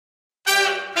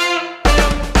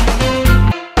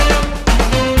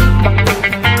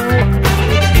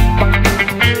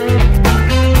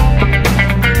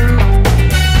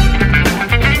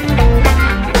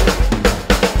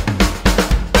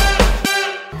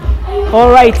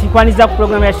Alright, nkwaniza ku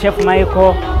program ya Chef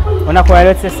Michael. Onakola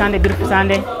leo Sunday, beautiful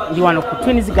Sunday. Ndi wano ku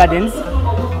Twins Gardens.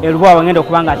 Elubwa wangenda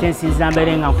okubanga ate nsinzira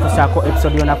mbere nga nkutusaako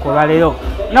episode yonakola leo.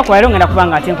 Onakola leo ngenda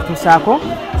kubanga ate nkutusaako.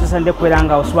 Sasa nde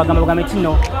kwelanga osuwagamba bugambe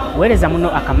kino weereza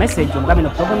muno aka message omugambe no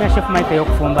program ya Chef Michael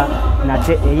y'okufumba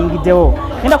nate eyingiddewo.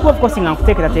 Ngenda kuba of course nga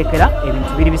nkuteekerateekera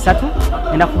ebintu biri bisatu.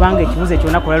 Ngenda kubanga ekibuzo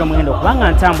ekyonakola leo mugenda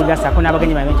okubanga ntambulira saako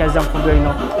n'abagenyi bammwe ekyaziza mufumbiro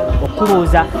lino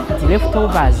okubuuza ti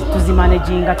leftovers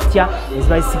tuzimanaginga tutya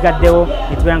eziba zisigaddewo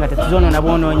netubeera nga tetuzonoona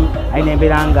bwonoonyi ayi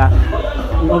nembeera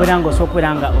obeera nga osobola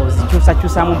okubeera nga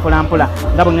ozikyusakyusaamu mpolampola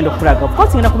nga bwe ngenda okukulaga. Of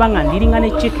course ngenda kubanga ndiringa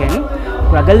ne chicken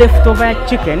kulaga leftover ya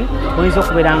chicken oyinza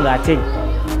okubeera nga ate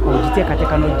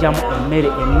ogiteekateeka n'ojjamu emmere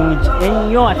ennungi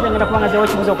ennyo. Ate ngenda kubanga zeewo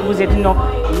ekibuuzo okubuuza eti no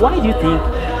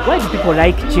why do people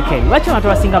like chicken? Lwaki abantu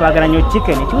abasinga baagala nnyo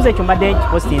chicken? Ekibuuzo ekyo mbadde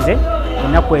kipostinze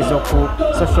ennaku ezo ku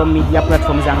social media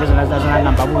platforms zange zonna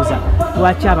nga mbabuuza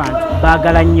lwaki abantu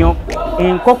baagala nnyo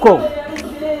enkoko.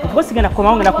 Of course ngenda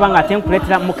kukomawo ngenda kubanga ate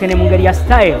nkuleetera mukene mu ngeri ya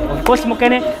style. Of course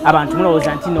mukene abantu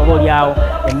mulowooza nti nooba oliawo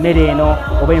emmere eno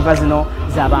oba enva zino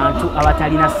z'abantu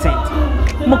abatalina ssente.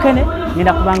 Mukene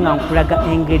ngenda kubanga nkulaga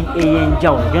engeri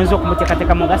ey'enjawulo gy'oyinza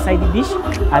okumuteekateekamu nga side dish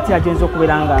ate era gy'oyinza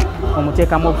okubeera nga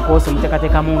omuteekamu of course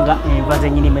omuteekateekamu nga enva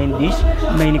zennyini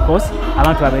main course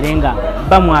abantu babeere nga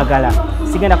bamwagala.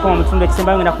 Sigenda kukoma mu kitundu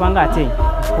ekisembayo ngenda kubanga ate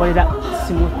nkukolera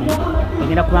smoothie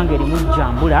egenda kubanga erimu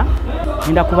jambula.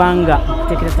 Ngenda kubanga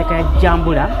nkuteekerateeka ya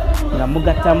jambula nga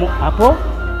mugattamu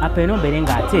apo eno mbeere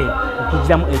nga ate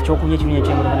okugiramu ekyokunywa ekirungi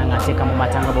ekyengenda nga nteeka mu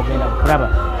mata nga bw'ogenda okulaba.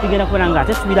 Tugenda kubeera nga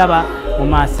ate tubiraba mu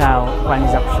maaso awo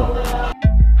kwaniza ku show.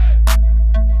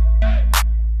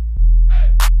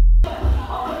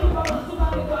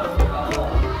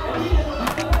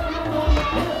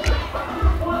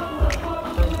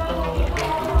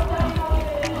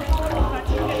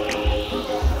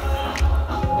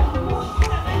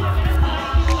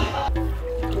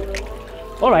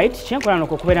 Alright, kyenkola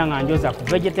noko okubeera nga njoza ku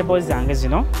vegetables zange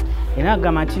zino. Era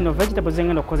agamba nti no vegetables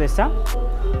zengenda okukozesa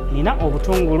nina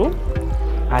obutungulu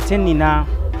ate nina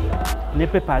ne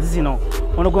peppers zino.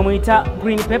 Ono gwe muyita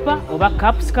green pepper oba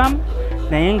capsicum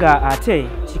naye nga ate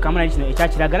kikamula kino ekya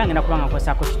kiragala ngenda kubanga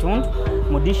nkozesaako kitundu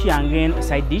mu dish yange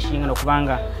side dish ngenda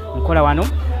okubanga nkola wano.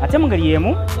 Ate mu ngeri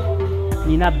y'emu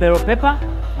nina bell pepper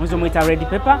oyinza omuyita red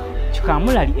pepper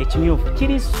kikamulali ekimyufu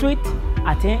kiri sweet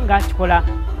ate nga kikola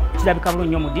kirabika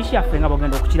bulungi mu dish yaffe nga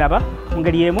bw'ogenda okukiraba. Mu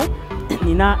ngeri y'emu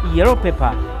nina yellow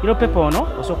pepper ono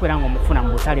osobola okubeera nga omufuna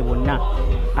mu butale bwonna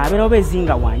abeera obeezi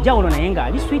nga wanjawulo naye nga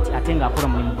ali sweet ate ng'akola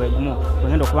omulimu gwe gumu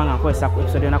bwegenda okubanga nkozesa ku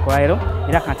episode yonakola leero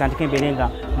era kantandika embeere nga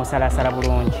musalasala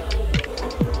bulungi.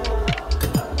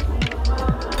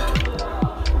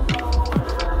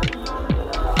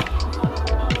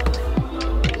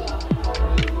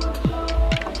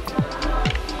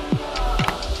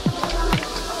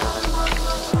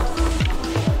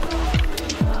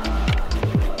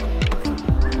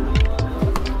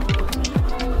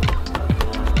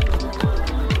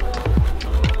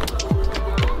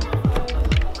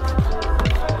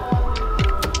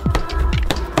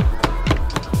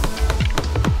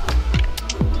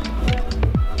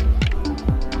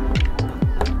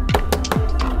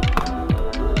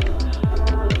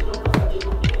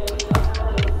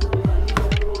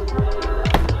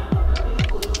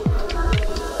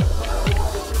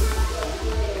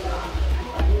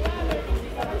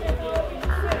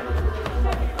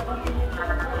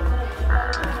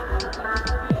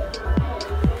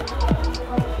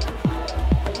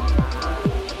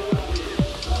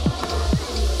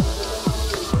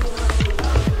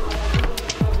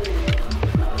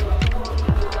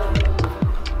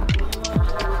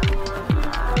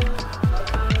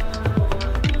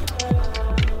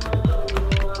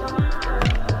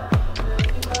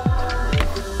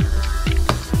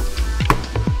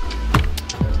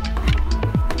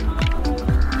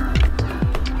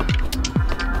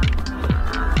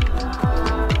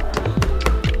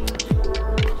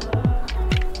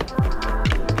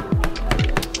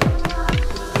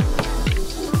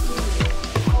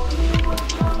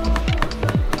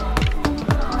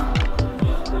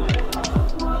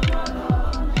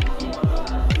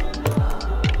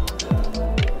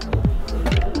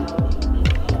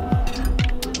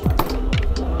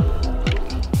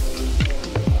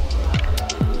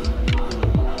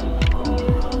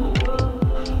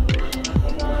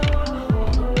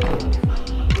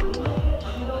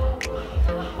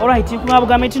 Alright,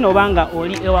 kumabugame tino obanga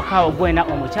oli ewaka ogwena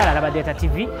omukyala alaba Data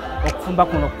TV okufumba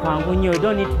kuno kwangu nnyo. You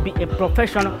don't need to be a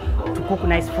professional to cook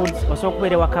nice foods. Osobola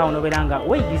okubeera ewaka onobeeranga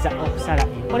weeyigiza okusala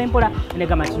empola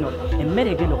enegama tino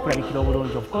emmere egenda okulabikira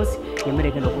obulungi. Of course emmere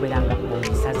egenda okubeeranga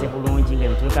ogisaze bulungi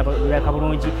ng'ebintu birabika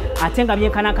bulungi ate nga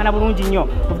byenkanankana bulungi nnyo.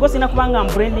 Of course ina kubanga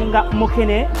mbrandinga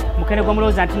mukene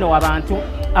gw'omulowooza nti no abantu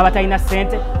abatalina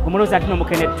ssente, omulowooza nti no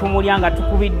mukene tumulyanga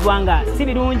tukubiddwa nga si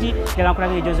birungi. Njagala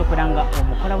nkulabira ejoozi okubeera nga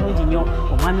omukola bulungi nnyo,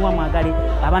 omwami wa mwagale,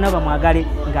 abaana bo bamwagale,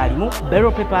 ng'alimu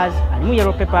bell peppers, alimu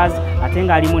yellow peppers ate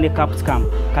ng'alimu ne capsicum.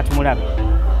 Katumulabe.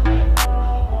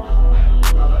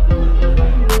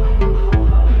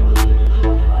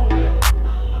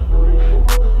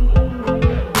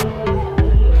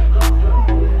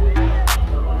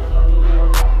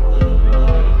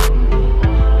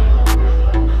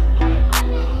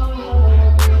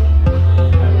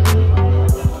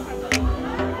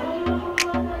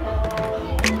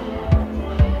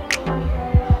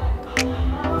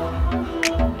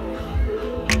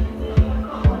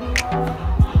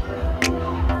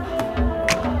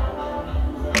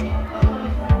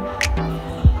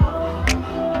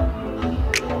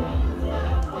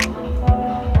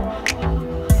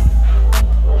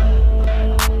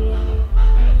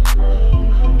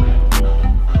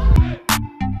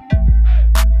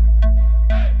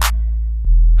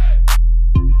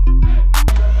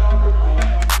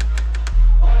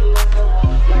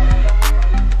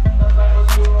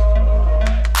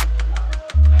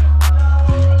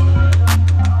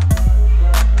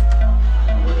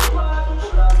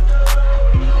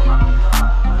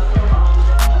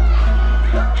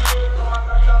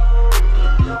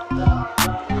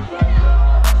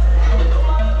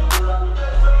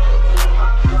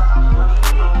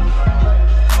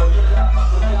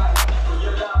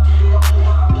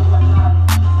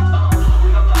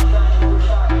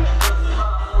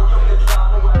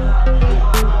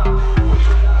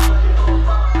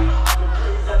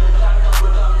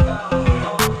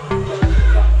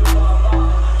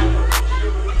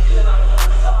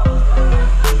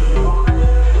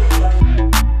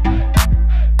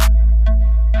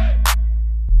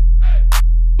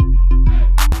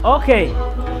 Okay,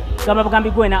 gamba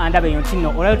bugambi gwena andaba eyo ntino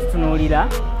olwayo tutunuulira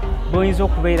boyinza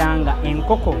okubeera nga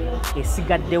enkoko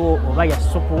esigaddewo oba ya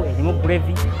supu erimu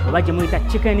gravy oba gye muyita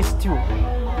chicken stew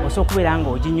osobola okubeera nga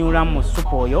oginyuulamu mu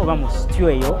supu oyo oba mu stew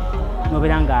eyo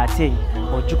nobeera nga ate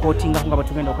ogikootingako nga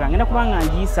bwetugenda okola. Ngenda kuba nga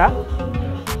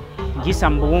ngiisa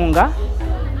mu buwunga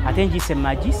ate ngiise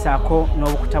magi saako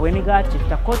n'obukuta bw'emigaati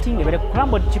kyetuta coating ebeere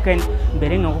crumbled chicken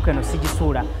mbeere nga enkoko eno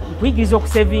sigisuula. Nkuyigiriza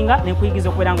okusevinga ne nkuyigiriza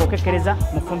okubeera nga okekkereza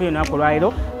mu ffumbiro olunaku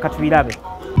olwaleero. Katubirabe.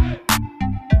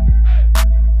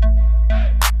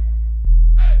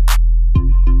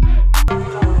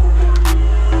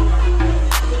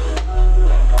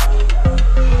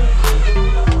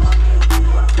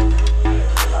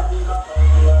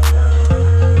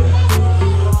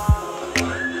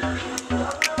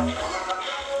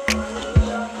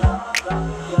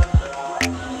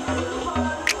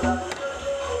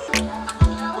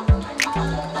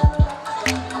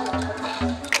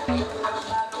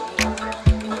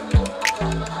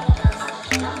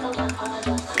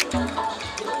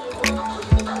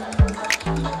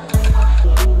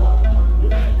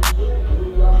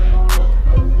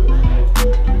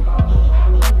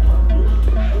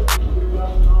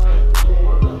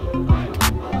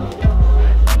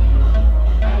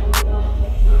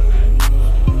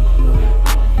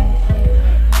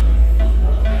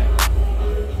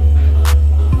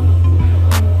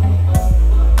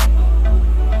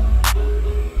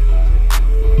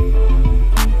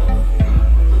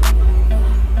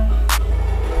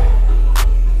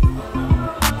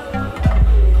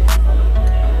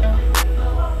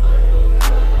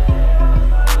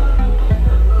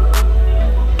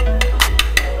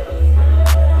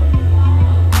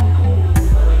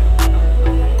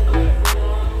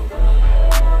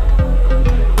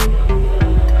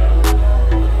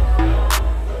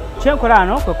 Kyenkola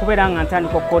ano kwe kubeera nga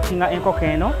ntandika okukootinga enkoko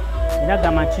eno era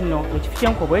gamba kino ekifu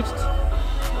ky'enkoko bwe kiti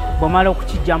bw'omala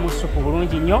okukijja mu supu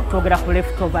bulungi nnyo. Twogera ku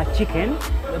leftover chicken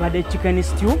ebadde chicken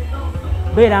stew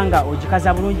beera nga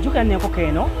ogikaza bulungi. Jjukira n'enkoko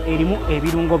eno erimu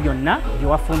ebirungo byonna bye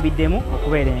wafumbiddemu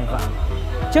okubeera enva.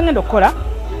 Kyengenda okukola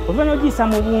oluvannyuma ogiyisa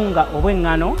mu buwunga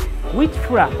obw'eŋŋano wheat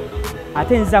flour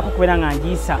ate nzizaako okubeera nga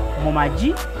ngiyisa mu magi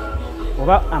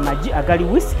oba amagi agali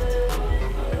whisked.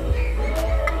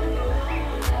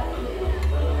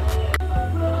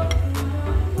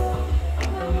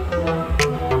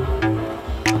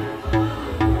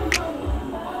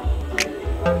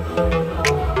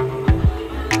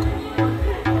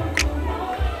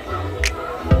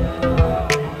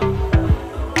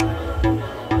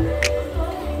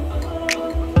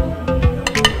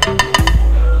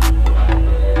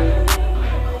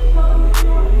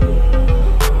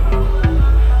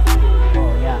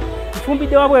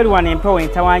 ngidde wabweru wano empewo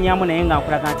entawanyamu naye nga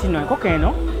nkulaga nti nno enkoko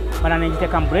eno bala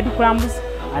nenjiteeka mu bread crumbs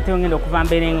ate ngenda okuva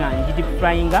mbeere nga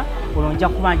ngigifryinga olwo nja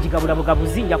kuba njigabula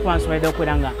bugabuzi nja kuba nsoboledde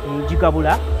okubeera nga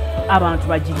njigabula abantu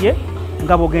bagirye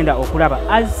nga bwogenda okulaba.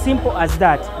 As simple as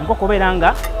that. Enkoko obeera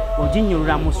nga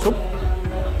oginyulula mu soup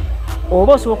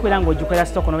oba osobola okubeera nga ogikolera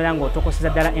stock nobeera nga otokoseza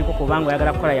ddala enkoko obanga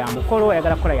oyagala kukola ya mukolo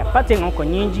oyagala kukola ya pate nga nkoko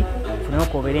nyingi funayo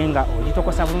obeere nga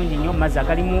ogitokosa bulungi nnyo mazzi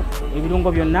agalimu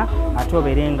ebirungo byonna ate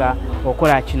obeere nga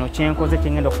okola kino kyenkoze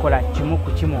kyengenda okukola kimu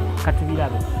ku kimu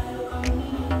katubirabe.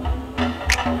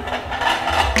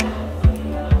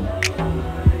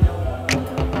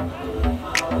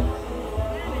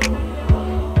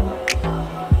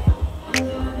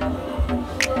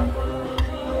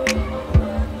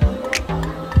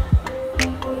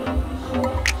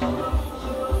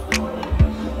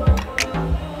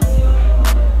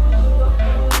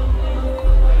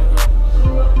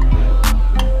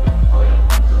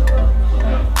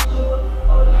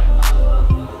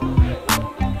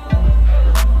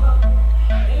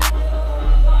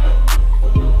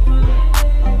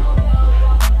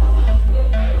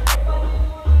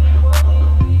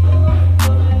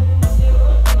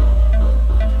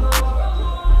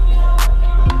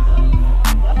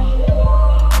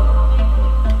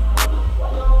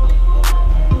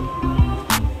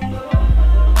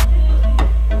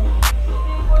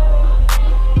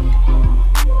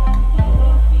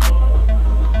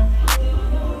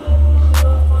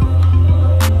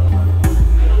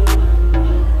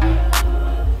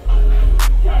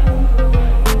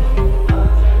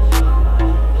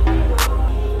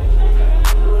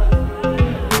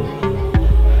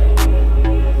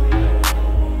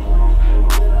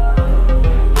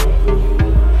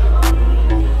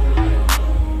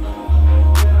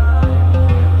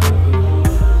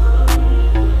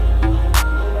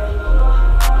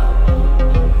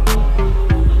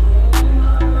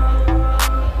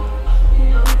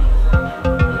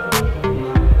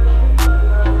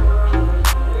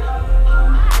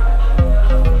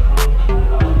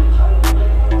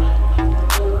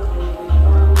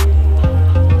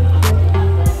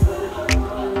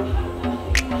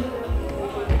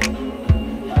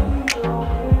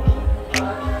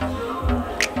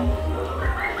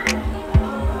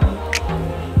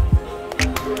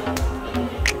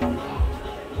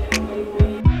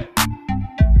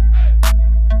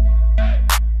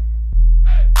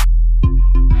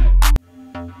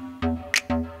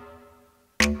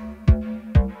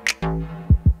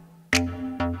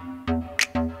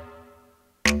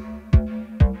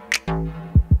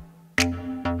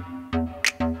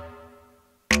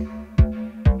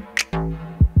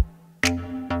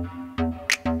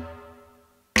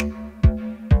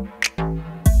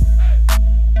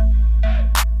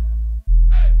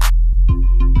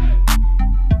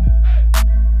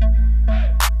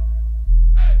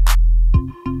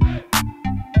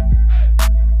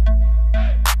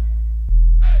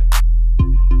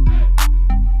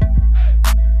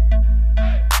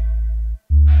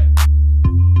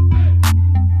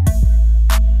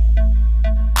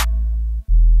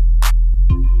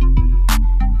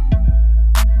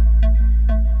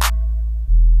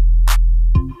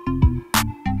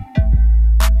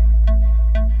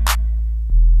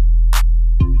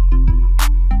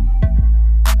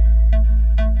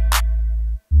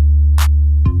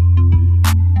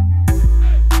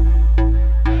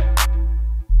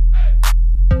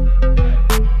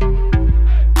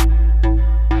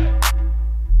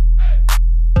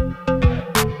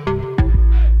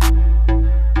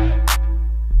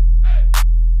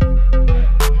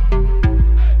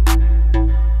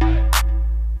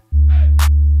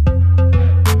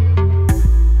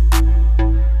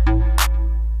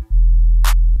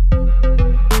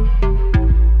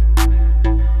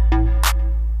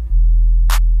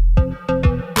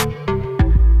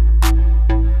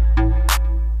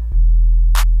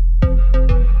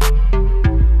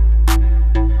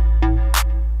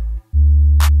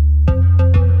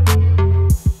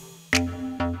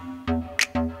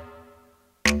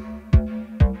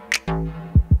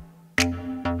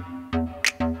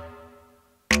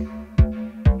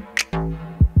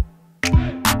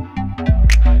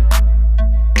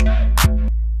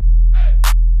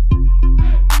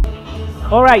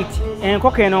 Alright,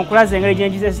 enkoko eno nkulaze engeri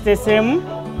gyenjize ziteseemu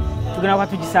tugenda kuba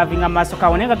tugisavinga mu maaso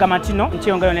kawo naye nga gamatino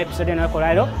nkyeyongerayo ne episode eno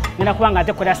ekolayo ngenda kuba nga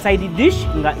ntekola side dish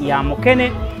nga ya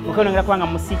mukene mukene ngenda kuba nga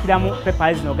musiikiramu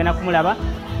peppers n'ogenda kumulaba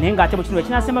naye nga ate mu kitundu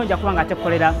ekinasembayo nja kuba nga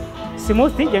tekolera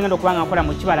smoothie gyengenda okuba nga nkola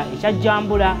mu kibala ekya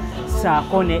jambula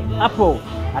saako ne apple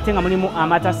ate nga mulimu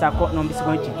amata saako n'omubisi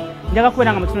gw'enki njaga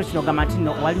kubeera nga mu kitundu kino gamba nti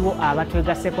nno waliwo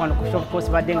abatwegasseko wano ku show course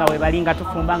badde nga webalinga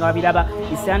tufumba nga babiraba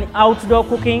isani outdoor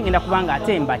cooking enda kubanga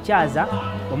ate mbakyaza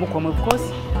omukomu of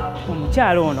course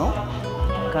omukyalo ono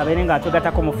kabeere nga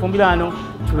atwegattako mufumbiro ano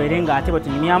tubeere nga ate bwe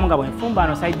tunyumyamu nga bwenfumba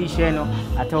ano side dish eno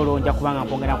ate olwo nja kubanga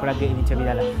mpongera nkulaga ebintu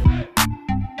ebirala.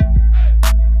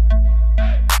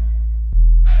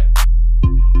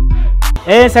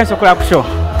 Science okola ku show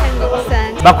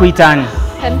bakuyitani?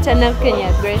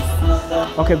 Grace.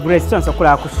 Okay, Grace, so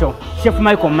nsokola ku show. Chef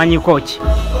Michael manyi coach.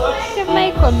 Chef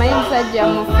Michael manyi musajja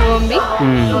mufumbi.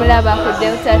 Mulaba ku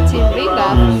Delta TV nga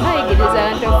ayigiriza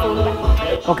abantu okufumba.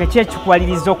 Okay, kye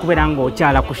kikwaliriza okubeera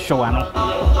ng'okyala ku show wano?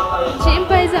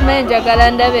 Kimpayiza naye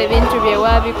njagala ndaba ebintu bye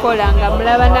wabikola nga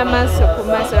mulaba na maaso ku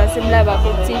maaso asimulaba ku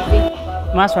TV.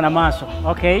 Maaso na maaso.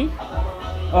 Okay.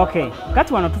 Okay.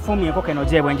 Kati wano tufumye enkoko eno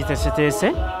gye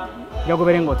bwenjiteeseteese.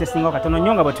 Jagobere ngo tesinga katono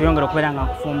nnyo nga bwe tuyongera okubeera nga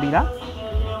nkufumbira.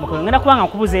 Ngenda kubanga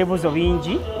nkubuza ebibuzo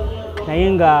bingi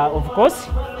naye nga of course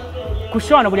ku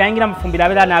show wano buli ayingira mufumbira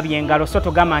abeera n'abye engalo so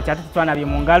togamba nti ate tutwanabye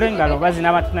mu ngalo engalo bazi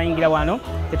n'abantu tunayingira wano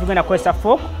tetugenda kukozesa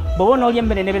fork bw'oba onoolya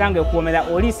emmere n'ebeera nga ekuwoomera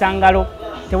oliisa ngalo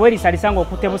teweeriisaalisa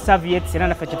ng'okutte bu serviettes era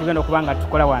naffe kyetugenda okuba nga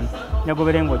tukola wano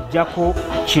njagobere ng'ojjako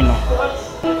kino.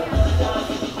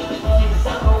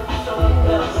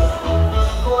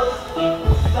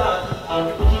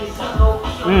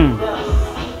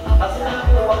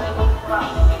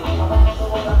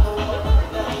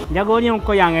 Njaga olya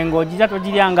enkoko yange ng'ogiza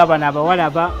togirya nga bano abawala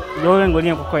lowe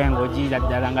ng'olya enkoko yange ng'ogirya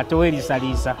ddala nga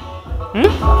teweeriisaliisa.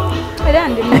 Era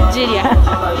ndi mugirya.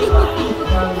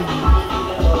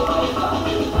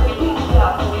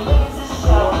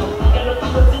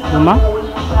 Mama?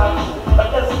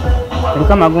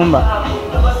 Eriko amagumba?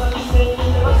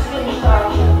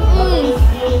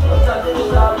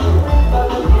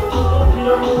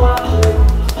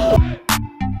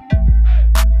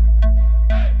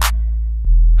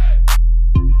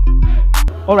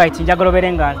 Alright, njagala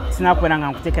obeere nga sinakubeera nga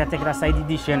nkuteekerateekera side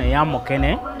dish eno eya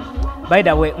mukene. By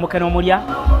the way, mukene omulya?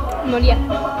 Mulya.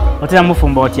 Otera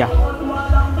mufumba otya?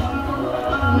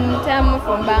 Ntera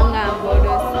mufumba nga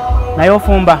mbolozi. Naye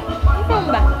ofumba?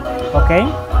 Nfumba. Okay.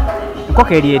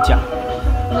 Enkoko eri etya?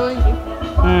 Nungi.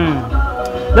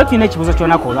 Leo tulina ekibuuzo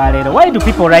ky'olunaku olwaleero. Why do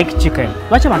people like chicken?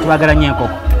 Lwaki abantu baagala nnyo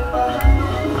enkoko?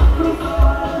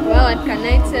 Well, what can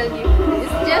I tell you?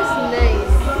 It's just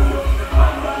nice.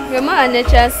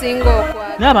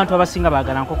 Naye abantu abasinga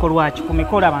baagala nkoko lwaki? Ku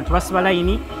mikolo abantu basiba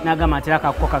layini n'agamba nti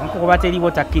akakoka nkoko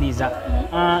bateriiwo takkiriza.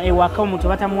 Ewaka omuntu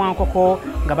batamuwa nkoko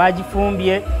nga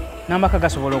bagifumbye n'amaka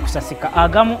gasobola okusasika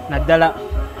agamu naddala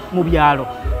mu byalo.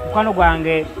 Mukwano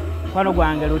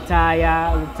gwange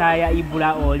Lutaaya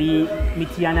Ibula oli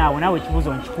Mityana awo naawe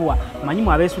ekibuuzo nkikuwa.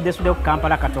 Manyimu abeesudde ku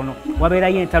Kampala katono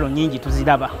wabeerayo entalo nnyingi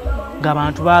tuziraba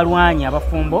ng'abantu baalwanye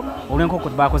abafumbo olw'enkoko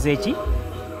tebaakoze eki?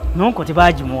 Nonko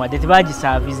tebagimuwadde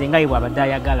tebagisaavize nga bwe abadde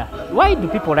ayagala. Why do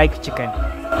people like chicken?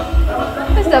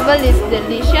 First of all, it's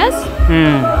delicious.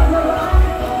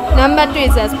 Number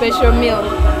 2 is a special meal.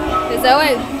 There's a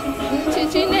way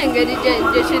kirina engeri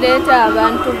gye kireeta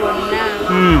abantu bonna.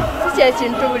 Si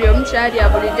kyekintu buli omu kyalya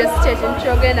bulijjo, si kyekintu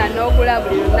kyogenda n'ogula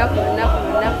buli lunaku.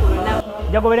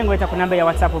 Jagobere ng'oyita ku namba ya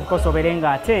WhatsApp because obeere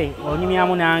nga ate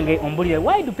onyumyamu nange ombulire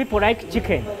why do people like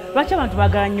chicken? Lwaki abantu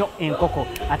baagala nnyo enkoko?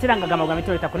 Ate era nga gamba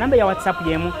oyita ku namba ya WhatsApp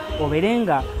y'emu obeere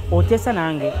nga oteesa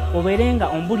nange obeere nga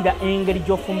ombulira engeri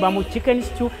gy'ofumbamu chicken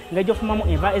stew, engeri gy'ofumbamu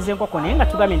enva ez'enkoko naye nga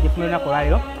tugambye nti efumiro lunaku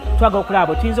olwaleero twagala okulaba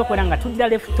bwe tuyinza okubeera nga tuddira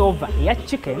leftover eya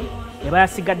chicken eba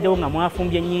yasigaddewo nga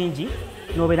mwafumbye nnyingi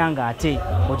n'obeera nga ate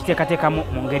ogiteekateekamu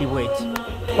mu ngeri bw'eti.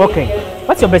 Okay,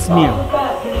 what's your best meal?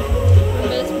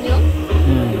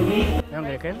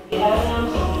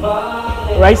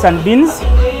 Rice and beans.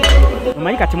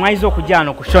 Omanyi kati mwayiza okujja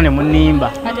wano ku show ne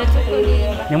munimba.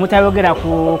 Ne mutayogera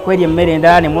ku eri emmere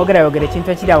endala ne mwogerayogera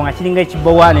ekintu ekiri nga kiringa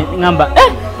ekibowa ne ngamba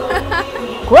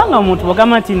kubanga omuntu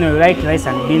bw'ogamba nti no like rice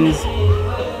and beans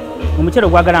omukyere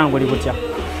gwagala nga oli butya?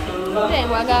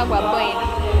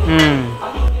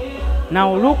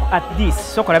 Now look at this.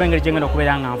 Soko laba engeri gyengenda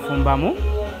okubeera nga nfumbamu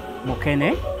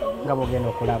mukene nga bw'ogenda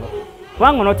okulaba.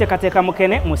 Kubanga onooteekateeka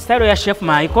mukene mu style ya Chef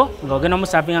Michael ng'ogenda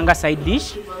omusavinga nga side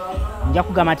dish. Nja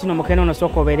kugamba nti mukene ono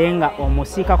sooka obeere nga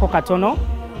omusiikako katono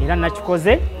era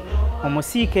nakikoze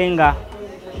omusiike nga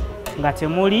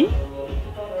temuli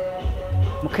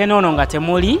mukene ono nga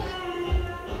temuli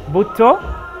buto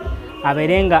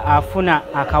abeere nga afuna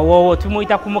akawoowo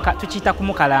tukiyita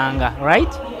kumukalanga,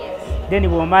 right? Then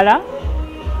bw'omala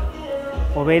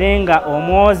obeere nga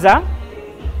omwoza.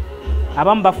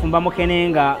 Abamu bafumba mukene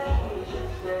nga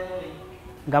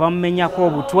bamumenyako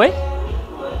obutwe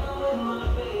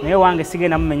naye wange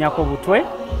sigenda mumenyako obutwe.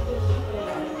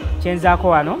 Kyenzaako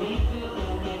wano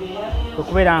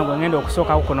okubeera nga ngenda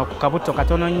okusooka kuno ku kabuto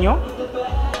katono nnyo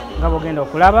nga bw'ogenda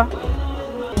okulaba.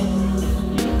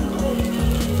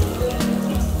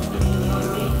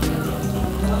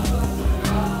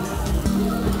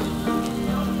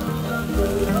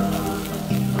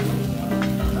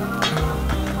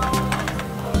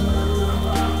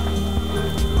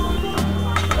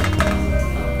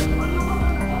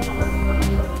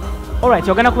 Alright,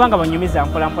 ogenda kubanga banyumiza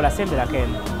mpola mpola semberako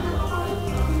eno.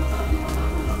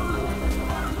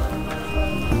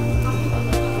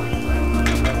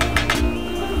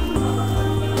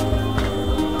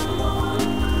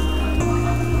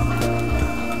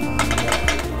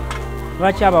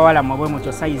 Lwaki abawala mwe bwe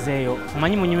mutyo sayizi eyo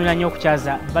omanyi munyumira nnyo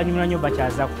okukyaza banyumira nnyo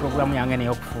bakyaza ku puroguramu yange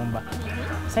n'ey'okufumba.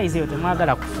 Sayizi eyo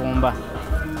temwagala kufumba,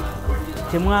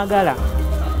 temwagala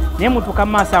naye mutuuka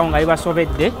mu maaso awo nga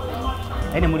bibasobedde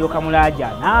naye ne mulyoka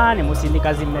mulaajana ne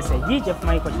musindika zi message Chef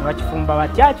Michael kino bakifumba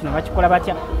batya kino bakikola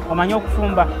batya. Omanyi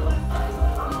okufumba?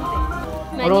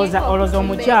 Olowooza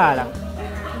omukyala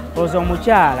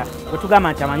bwe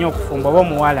tugamba nti amanyi okufumba oba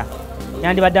omuwala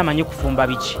yandibadde amanyi kufumba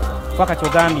biki? Wakati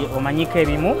ogambye omanyiko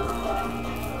ebimu,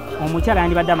 omukyala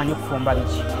yandibadde amanyi okufumba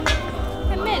biki?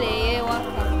 Emmere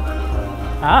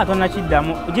ey'ewaka.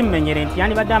 Tonnakiddamu ogimumenyere nti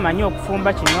yandibadde amanyi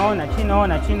okufumba kino na kino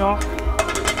na kino.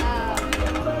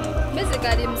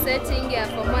 Basically musetingi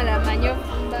akomala amanyi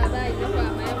okufumba abaayinako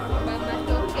amanyi okufumba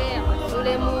amatooke,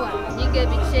 amasulemu, amanyiga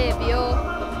ebiki ebyo.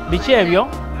 Biki ebyo?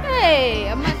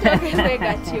 Amatooke bwe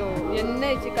gatyo byonna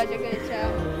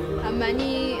ekikajagakyamu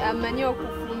amanyi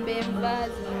okufumba enva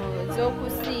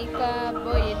z'okusiika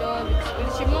boyiro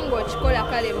buli kimu ng'okikola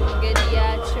kale mu ngeri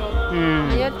yakyo.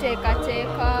 Amanyi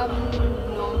oteekateeka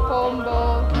nompombo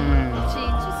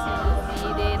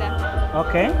kisinziira era.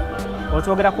 Okay.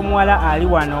 Otwogera ku muwala ali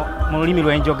wano mu lulimi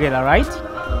lw'enjogera, right?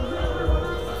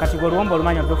 Kati gwe oluwombo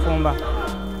olumanyi okufumba?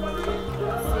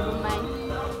 Sirumanyi.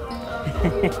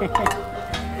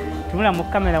 Tumula mu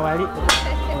kamera wali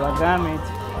obagambe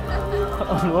nti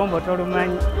oluwombo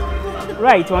tolumanyi.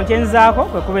 Right, onkyenzaako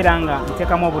kwe kubeera nga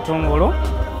nteekamu obutungulu,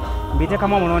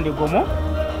 mbiteekamu omulundi gumu,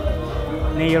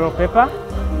 ne yellow pepper,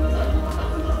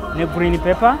 ne green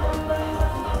pepper,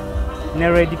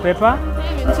 ne red pepper.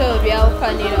 Ebintu ebyo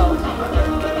byawukanirawo.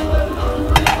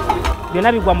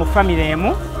 Byonna bigwa mu famire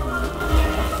emu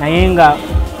naye nga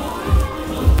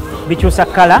bikyusa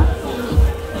kala.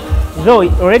 Though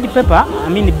red pepper,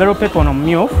 bell pepper ono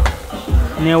mumyufu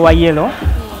ne wa yellow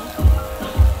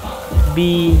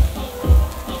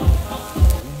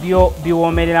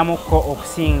biwoomereramuko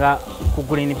okusinga ku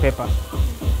green pepper.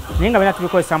 Naye nga byonna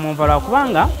tubikozesa mu nva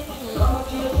lwakubanga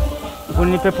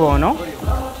green pepper ono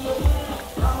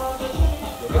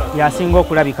yasinga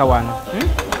okulabika wano.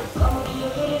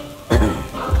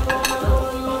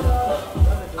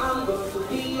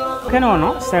 Kene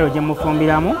ono style gye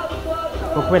mufumbiramu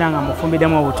okubeera nga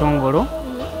mufumbiddemu obutungulu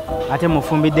ate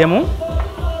mufumbiddemu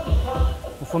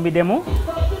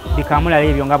bikamulala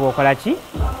ebyo nga bw'okola ki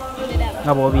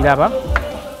nga bw'obiraba.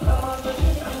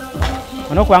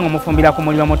 Ono kubanga omufumbira ku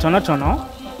muliro mutonotono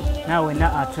naawe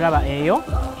wenna atulaba eyo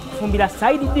fumbira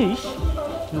side dish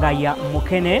nga ya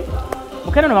mukene.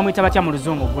 Mukene ono bamuyita batya mu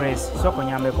luzungu Grace? Sooka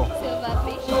onyambeko.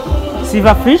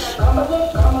 Silverfish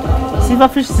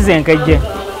size enkejje.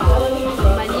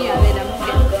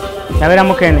 Yabeera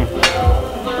mukene.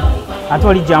 Ate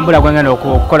oli jambula gwengenda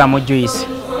okukola mu juice.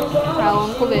 Awo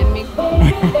nkuba emiggo.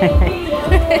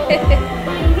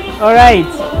 Alright.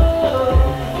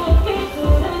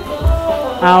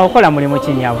 Okola mulimu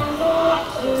ki nyawo?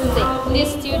 Ndi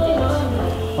student.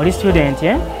 Oli student,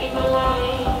 eh?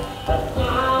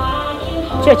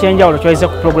 Ki ekyenjawulo ky'oyize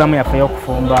ku puroguramu yaffe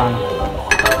ey'okufumba?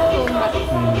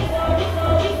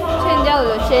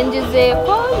 Ekyenjawulo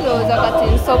kyenjizeeko ndowooza kati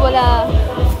nsobola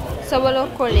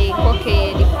okukola enkoko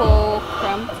eriko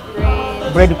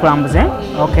bread crumbs, eh?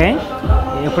 Okay.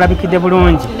 Ekulabikidde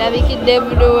bulungi. Ndabikidde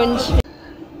bulungi.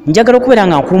 Njagala okubeera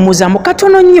nga nkuwummuuzaamu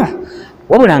katono nnyo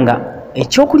wabula nga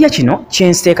ekyokulya kino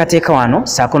kyensiteekateeka wano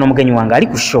saako n'omugenyi wange ali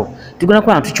ku show. Tugenda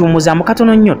kuba nga tukiwummuzaamu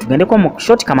katono nnyo tugendeko mu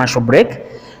short commercial break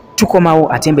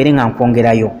tukomawo ate mbeere nga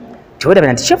nkwongerayo.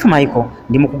 Teweerabira nti Chef Michael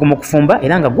ndi mukugu mu kufumba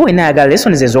era nga gwe wenna ayagala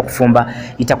lessons ez'okufumba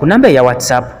yita ku namba ya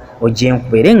WhatsApp ojje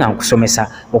nkubeere nga nkusomesa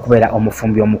okubeera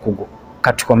omufumbi omukugu.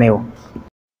 Katukomewo.